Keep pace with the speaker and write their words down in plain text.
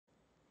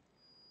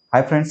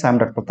Hi friends, I am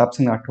Dr. Pratap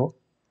Singh Rathore.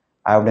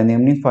 I have done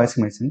MD in Forensic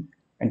Medicine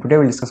and today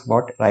we will discuss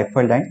about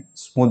rifled and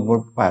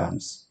smoothbore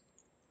firearms.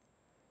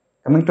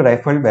 Coming to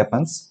rifled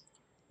weapons,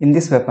 in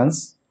these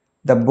weapons,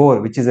 the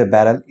bore, which is a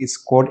barrel, is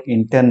scored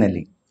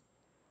internally.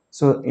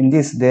 So in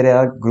this, there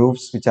are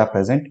grooves which are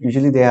present.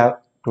 Usually they have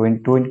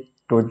 22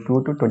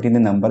 to 20 in the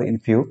number in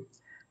few.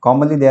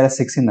 Commonly there are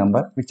 6 in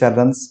number which are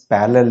runs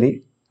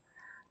parallelly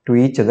to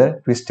each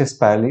other, twisted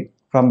spirally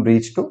from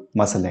breech to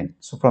muscle end.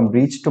 So from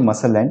breech to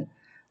muscle end,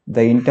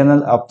 the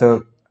internal of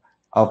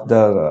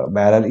the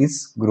barrel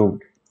is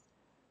grooved.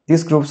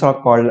 These grooves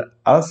are called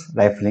as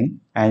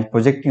rifling, and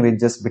projecting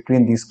ridges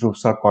between these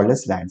grooves are called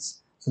as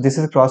lands. So this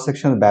is a cross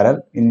section of the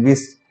barrel in which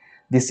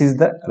this is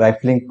the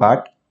rifling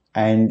part,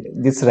 and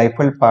this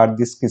rifled part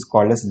this is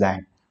called as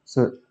land.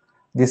 So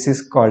this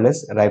is called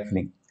as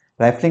rifling.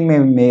 Rifling may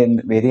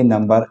vary in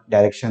number,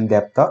 direction,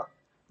 depth, or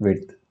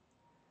width.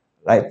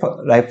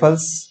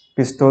 Rifles,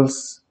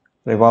 pistols,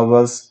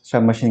 revolvers,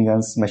 machine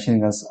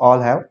guns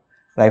all have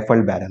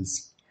rifled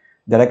barrels.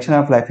 Direction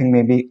of rifling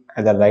may be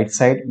either right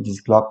side, which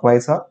is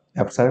clockwise, or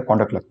left side,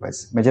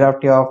 counterclockwise.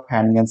 Majority of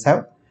handguns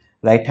have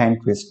right hand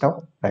twist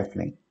of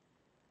rifling.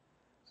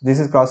 This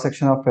is cross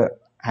section of a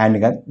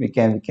handgun. We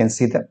can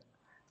see the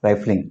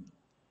rifling.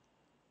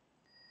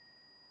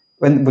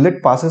 When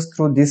bullet passes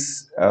through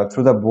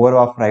through the bore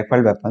of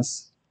rifled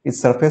weapons, its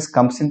surface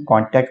comes in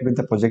contact with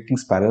the projecting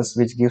spirals,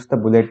 which gives the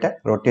bullet a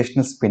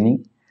rotational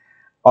spinning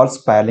or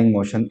spiraling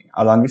motion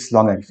along its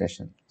long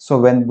extension. So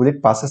when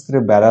bullet passes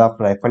through a barrel of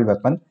rifled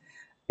weapon,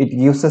 it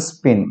gives a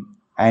spin,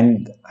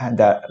 and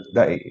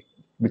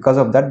because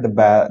of that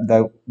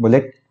the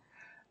bullet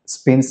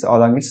spins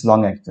along its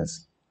long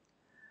axis.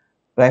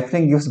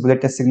 Rifling gives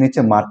bullet a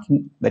signature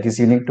marking that is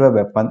unique to a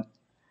weapon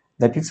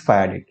that is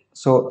fired it.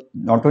 So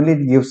not only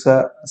it gives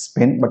a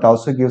spin but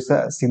also gives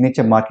a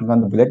signature marking on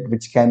the bullet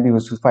which can be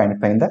useful for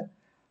identifying the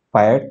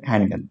fired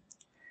handgun.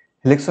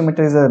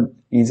 Helixometer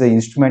is a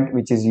instrument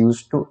which is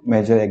used to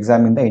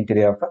examine the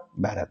interior of a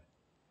barrel.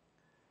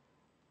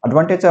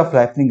 Advantage of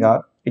rifling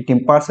are it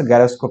imparts a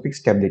gyroscopic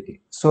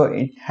stability. So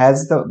it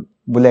has the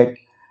bullet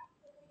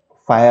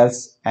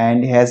fires,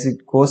 and as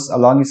it goes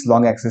along its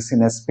long axis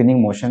in a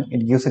spinning motion,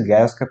 it gives a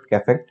gyroscopic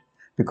effect.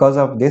 Because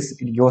of this,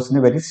 it goes in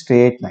a very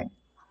straight line.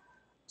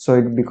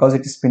 So because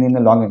it is spinning in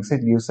a long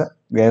axis, it gives a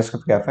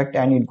gyroscopic effect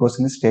and it goes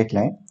in a straight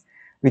line,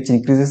 which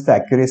increases the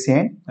accuracy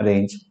and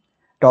range.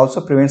 It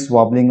also prevents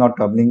wobbling or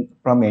tumbling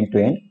from end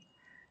to end.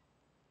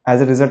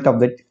 As a result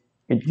of that,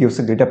 it gives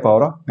a greater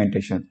power of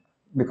penetration.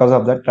 Because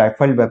of that,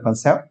 rifled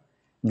weapons have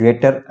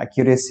greater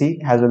accuracy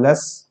as well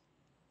as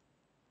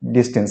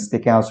distance. They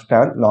can also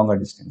travel longer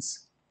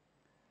distance.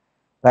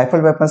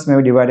 Rifle weapons may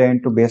be divided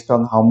into based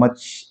on how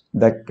much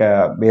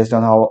based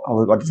on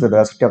what is the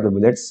velocity of the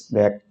bullets.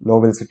 They are low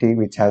velocity,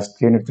 which has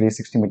 300 to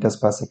 360 meters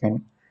per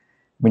second,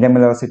 medium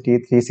velocity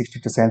 360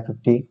 to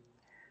 750,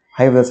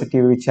 high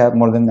velocity which have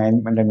more than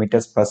 900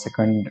 meters per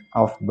second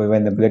of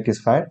when the bullet is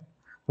fired.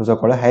 Those are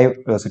called high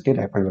velocity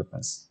rifle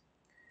weapons.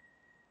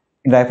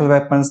 In rifle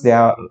weapons, they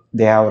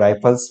have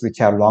rifles which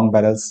have long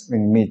barrels,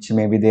 in which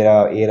maybe there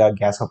are air or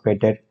gas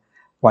operated,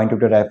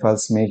 .22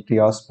 rifles,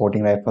 military or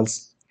sporting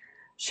rifles,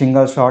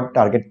 single shot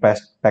target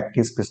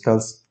practice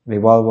pistols,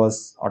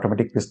 revolvers,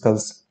 automatic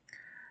pistols,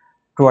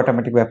 two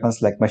automatic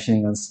weapons like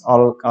machine guns,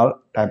 all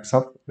types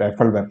of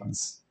rifle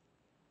weapons.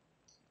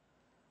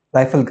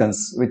 Rifle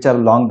guns, which are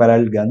long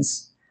barreled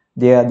guns,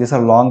 these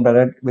are long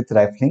barreled with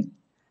rifling.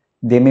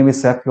 They may be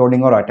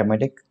self-loading or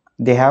automatic.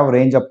 They have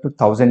range up to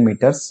 1000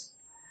 meters.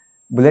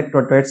 Bullet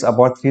rotates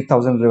about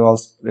 3000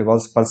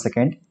 revolves per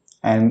second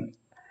and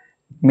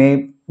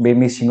may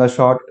be single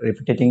shot,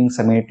 repeating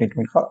semi-automatic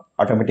or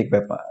automatic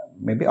weapon,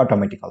 maybe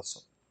automatic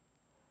also.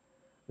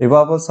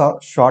 Revolvers are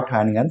short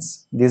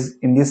handguns.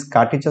 In these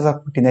cartridges are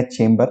put in a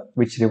chamber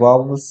which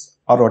revolves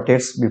or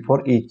rotates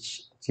before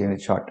each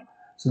shot.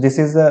 So this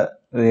is a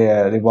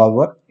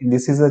revolver.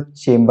 This is a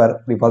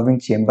revolving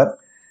chamber,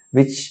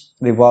 which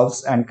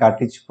revolves and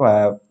cartridge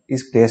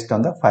is placed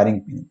on the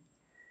firing pin.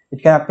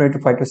 It can operate to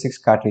 5 to 6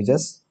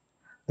 cartridges.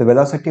 The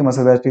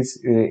muzzle velocity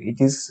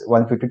is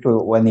 150 to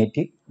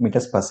 180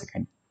 meters per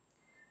second.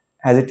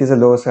 As it is a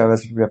low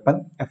velocity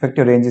weapon,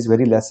 effective range is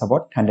very less,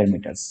 about 100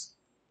 meters.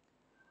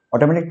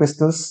 Automatic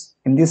pistols,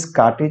 in this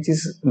cartridge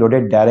is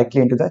loaded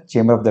directly into the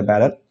chamber of the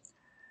barrel,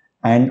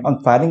 and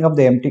on firing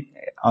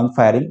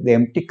the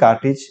empty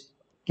cartridge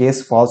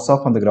case falls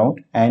off on the ground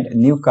and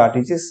new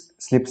cartridges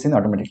slips in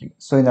automatically.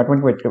 So in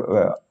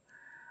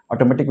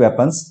automatic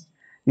weapons,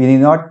 you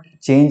need not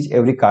change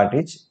every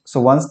cartridge.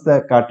 So once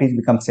the cartridge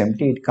becomes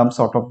empty, it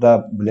comes out of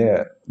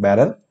the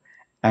barrel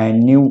and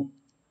new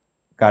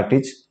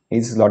cartridge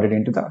is loaded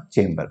into the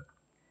chamber.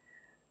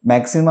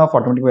 Maximum of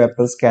automatic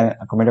weapons can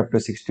accommodate up to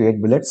 6 to 8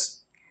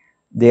 bullets.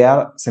 They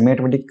are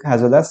semi-automatic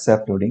as well as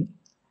self-loading.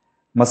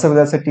 Muzzle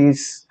velocity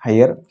is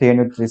higher,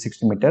 300 to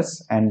 360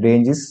 meters, and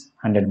range is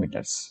 100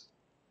 meters.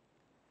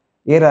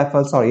 Air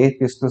rifles or air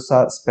pistols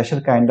are special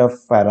kind of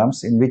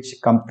firearms in which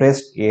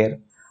compressed air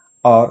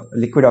or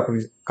liquid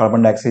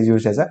carbon dioxide is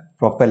used as a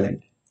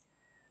propellant.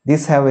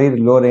 These have a very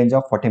low range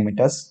of 40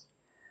 meters.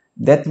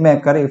 Death may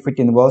occur if it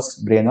involves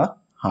brain or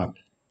heart.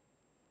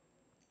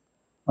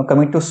 Now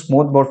coming to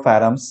smoothbore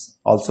firearms,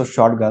 also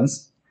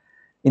shotguns.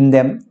 In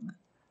them,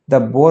 the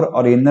bore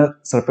or inner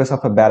surface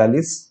of a barrel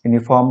is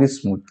uniformly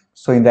smooth.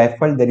 So in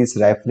rifle there is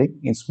rifling,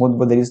 in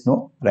smoothbore there is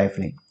no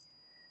rifling.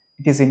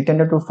 It is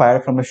intended to fire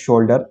from a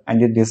shoulder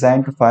and is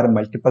designed to fire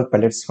multiple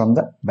pellets from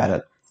the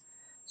barrel.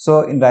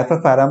 So in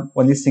rifle firearm,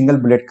 only single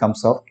bullet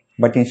comes out,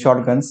 but in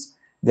shotguns,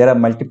 there are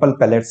multiple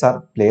pellets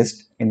are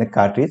placed in the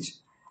cartridge,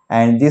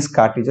 and these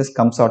cartridges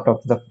comes out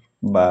of the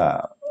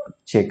uh,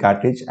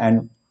 cartridge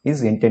and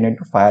is intended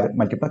to fire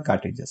multiple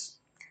cartridges.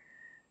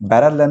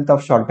 Barrel length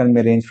of shotgun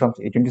may range from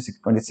 18 to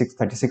 26,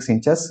 36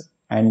 inches,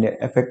 and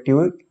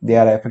effective they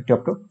are effective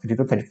up to 30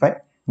 to 35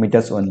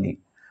 meters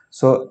only.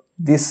 So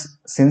this,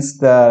 since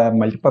the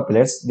multiple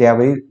pellets, they have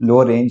very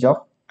low range of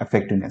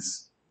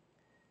effectiveness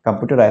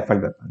compared to rifle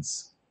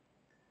weapons.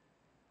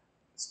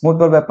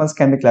 Smoothbore weapons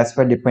can be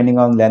classified depending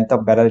on length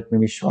of barrel. It may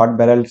be short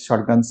barrel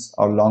shotguns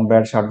or long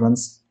barrel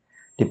shotguns.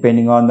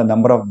 Depending on the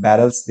number of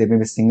barrels, there may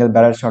be single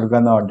barrel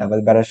shotgun or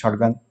double barrel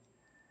shotgun.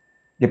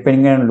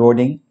 Depending on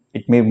loading,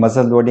 it may be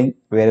muzzle loading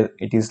where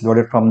it is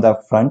loaded from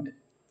the front,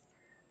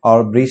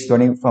 or breech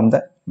loading from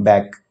the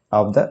back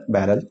of the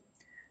barrel.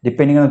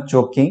 Depending on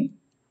choking,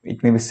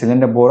 it may be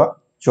cylinder bore or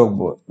choke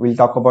bore. We'll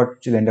talk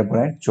about cylinder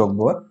bore and choke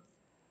bore.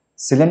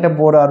 Cylinder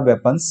bore are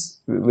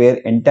weapons where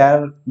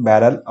entire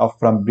barrel of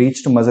from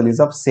breech to muzzle is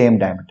of same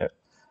diameter.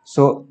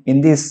 So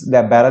in this,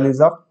 the barrel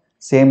is of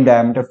same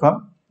diameter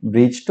from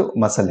breech to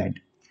muzzle end.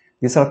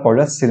 These are called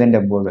as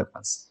cylinder bore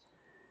weapons.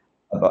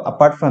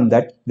 Apart from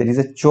that, there is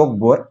a choke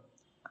bore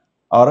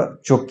or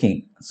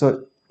choking.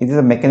 So it is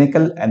a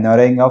mechanical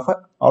narrowing of a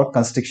or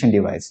constriction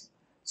device.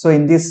 So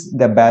in this,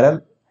 the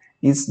barrel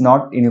is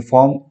not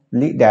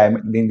uniformly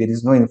diameter. There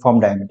is no uniform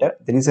diameter.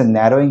 There is a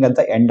narrowing at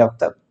the end of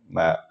the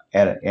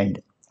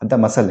end, at the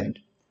muzzle end,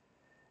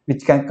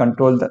 which can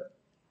control the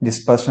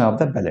dispersion of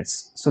the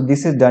pellets. So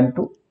this is done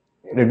to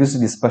reduce the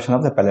dispersion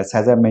of the pellets.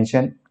 As I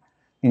mentioned,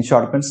 in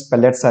shotguns,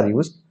 pellets are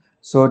used.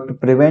 So to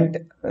prevent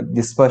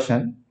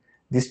dispersion,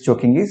 this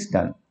choking is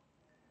done.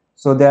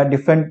 So there are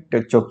different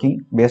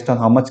choking based on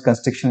how much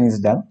constriction is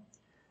done.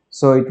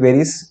 So it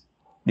varies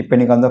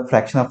depending on the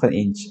fraction of an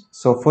inch.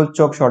 So full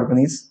choke shotgun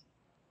is,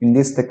 in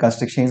this the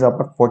constriction is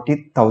about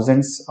 40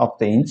 thousandths of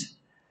the inch.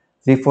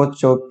 3/4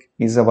 choke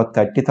is about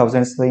 30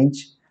 thousandths of the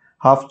inch.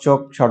 Half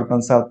choke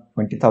shotguns are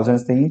 20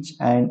 thousandths of the inch,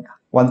 and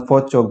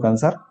 1/4 choke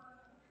guns are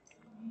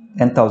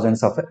 10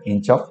 thousandths of an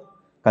inch of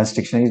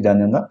constriction is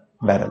done in the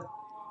barrel.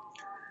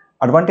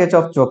 Advantage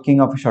of choking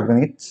of a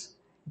shotgun is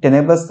it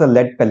enables the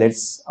lead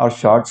pellets or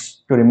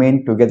shots to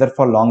remain together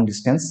for long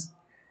distance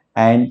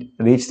and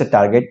reach the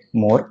target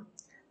more.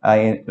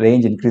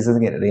 Range increases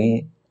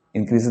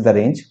the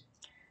range.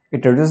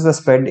 It reduces the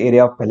spread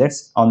area of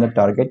pellets on the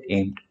target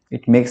aimed.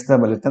 It makes the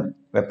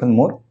weapon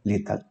more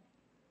lethal.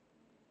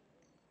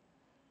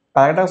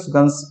 Paradox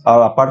guns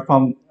are, apart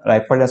from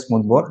rifle and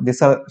smoothbore,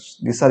 these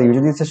are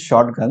usually the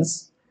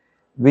shotguns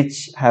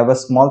which have a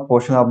small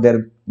portion of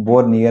their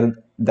bore near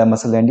the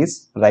muzzle end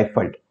is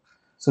rifled.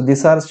 So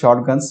these are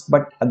shotguns,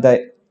 but at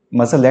the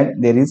muzzle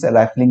end there is a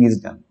rifling is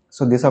done.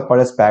 So these are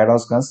called as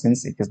paradox guns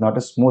since it is not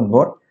a smooth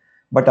bore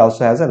but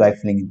also has a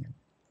rifling in them.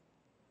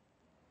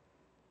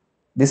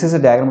 This is a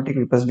diagrammatic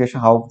representation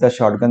how the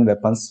shotgun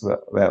weapons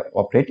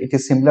operate. It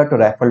is similar to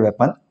rifle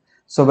weapon.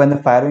 So when the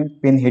firing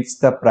pin hits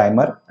the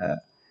primer,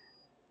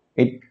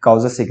 it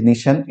causes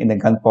ignition in the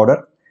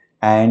gunpowder,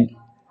 and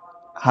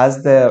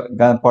as the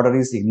gunpowder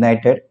is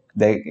ignited,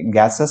 the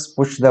gases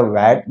push the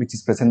wad which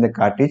is present in the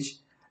cartridge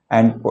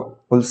and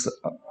pulls,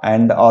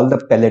 and all the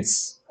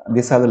pellets,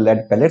 these are the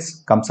lead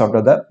pellets, comes out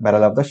of the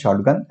barrel of the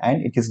shotgun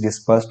and it is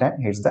dispersed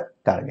and hits the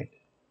target.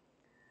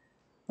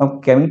 Now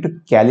coming to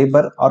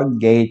caliber or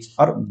gauge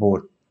or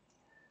bore.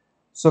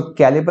 So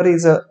caliber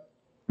is a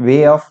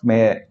way of,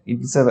 it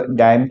is a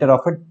diameter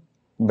of a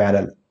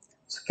barrel.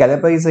 So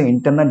caliber is the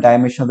internal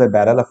dimension of the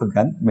barrel of a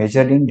gun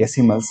measured in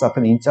decimals of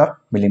an inch or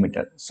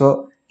millimeter.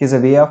 So it is a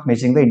way of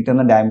measuring the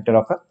internal diameter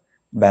of a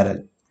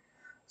barrel.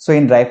 So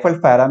in rifle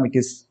firearm, it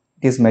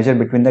is measured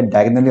between the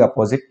diagonally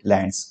opposite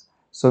lands.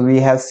 So we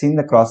have seen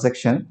the cross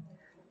section.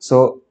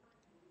 So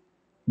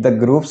the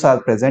grooves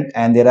are present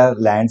and there are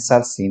lands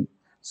are seen.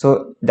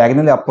 So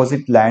diagonally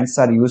opposite lands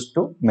are used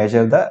to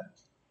measure the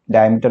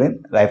diameter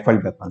in rifle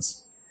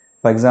weapons.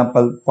 For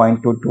example,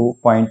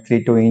 0.22,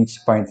 0.32 inch,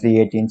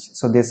 0.38 inch.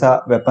 So these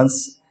are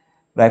weapons,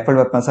 rifle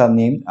weapons are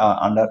named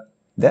under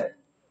the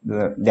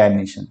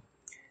dimension.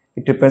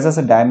 It represents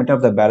the diameter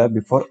of the barrel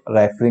before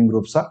rifling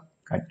grooves are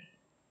cut.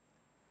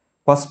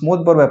 For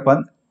smoothbore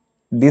weapon,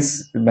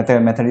 this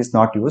method is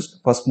not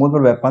used. For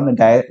smoothbore weapon,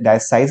 the die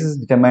size is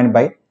determined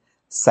by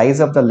size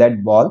of the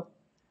lead ball,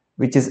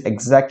 which is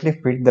exactly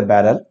fit the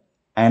barrel,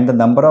 and the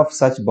number of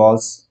such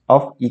balls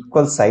of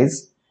equal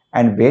size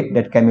and weight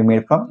that can be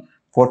made from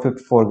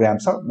 454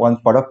 grams or 1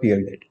 part of pure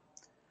lead.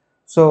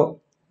 So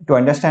to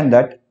understand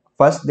that,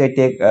 first they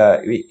take,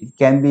 it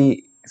can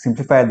be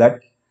simplified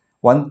that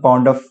 1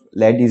 pound of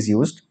lead is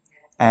used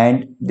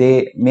and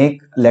they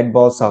make lead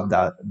balls of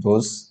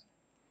those,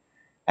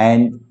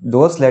 and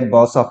those lead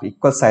balls of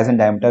equal size and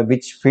diameter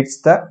which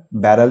fits the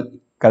barrel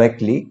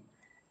correctly,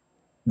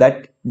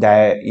 that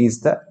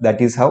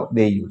is how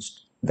they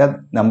used.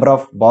 The number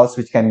of balls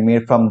which can be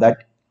made from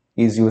that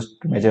is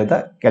used to measure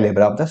the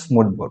caliber of the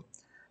smooth bore.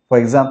 For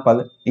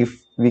example,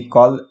 if we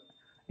call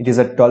it is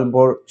a 12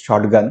 bore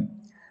shotgun,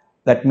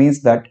 that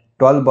means that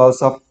 12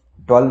 balls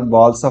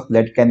of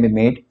lead can be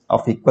made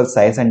of equal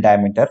size and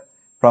diameter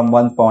from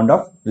 1 pound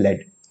of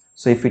lead.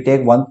 So if we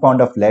take 1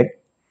 pound of lead,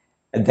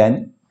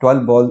 then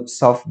 12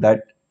 balls of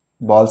that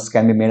balls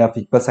can be made of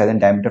equal size and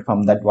diameter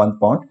from that 1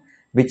 pound,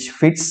 which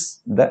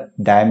fits the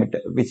diameter,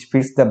 which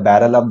fits the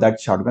barrel of that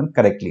shotgun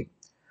correctly.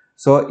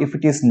 So if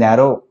it is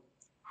narrow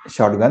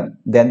shotgun,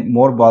 then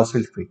more balls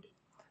will fit,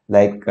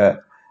 like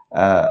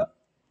uh,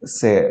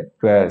 say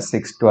 12,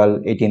 6,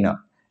 12, 18.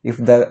 If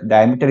the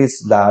diameter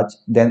is large,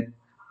 then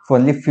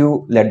only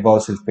few lead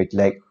balls will fit,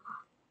 like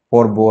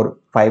 4 bore,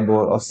 5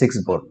 bore, or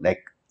 6 bore,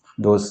 like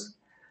those.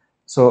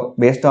 So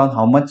based on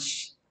how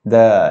much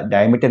the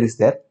diameter is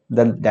there,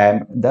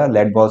 the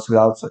lead balls will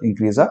also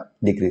increase or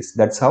decrease.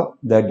 That's how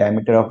the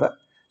diameter of the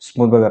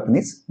smooth bore weapon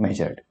is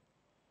measured.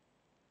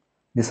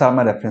 These are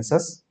my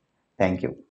references. Thank you.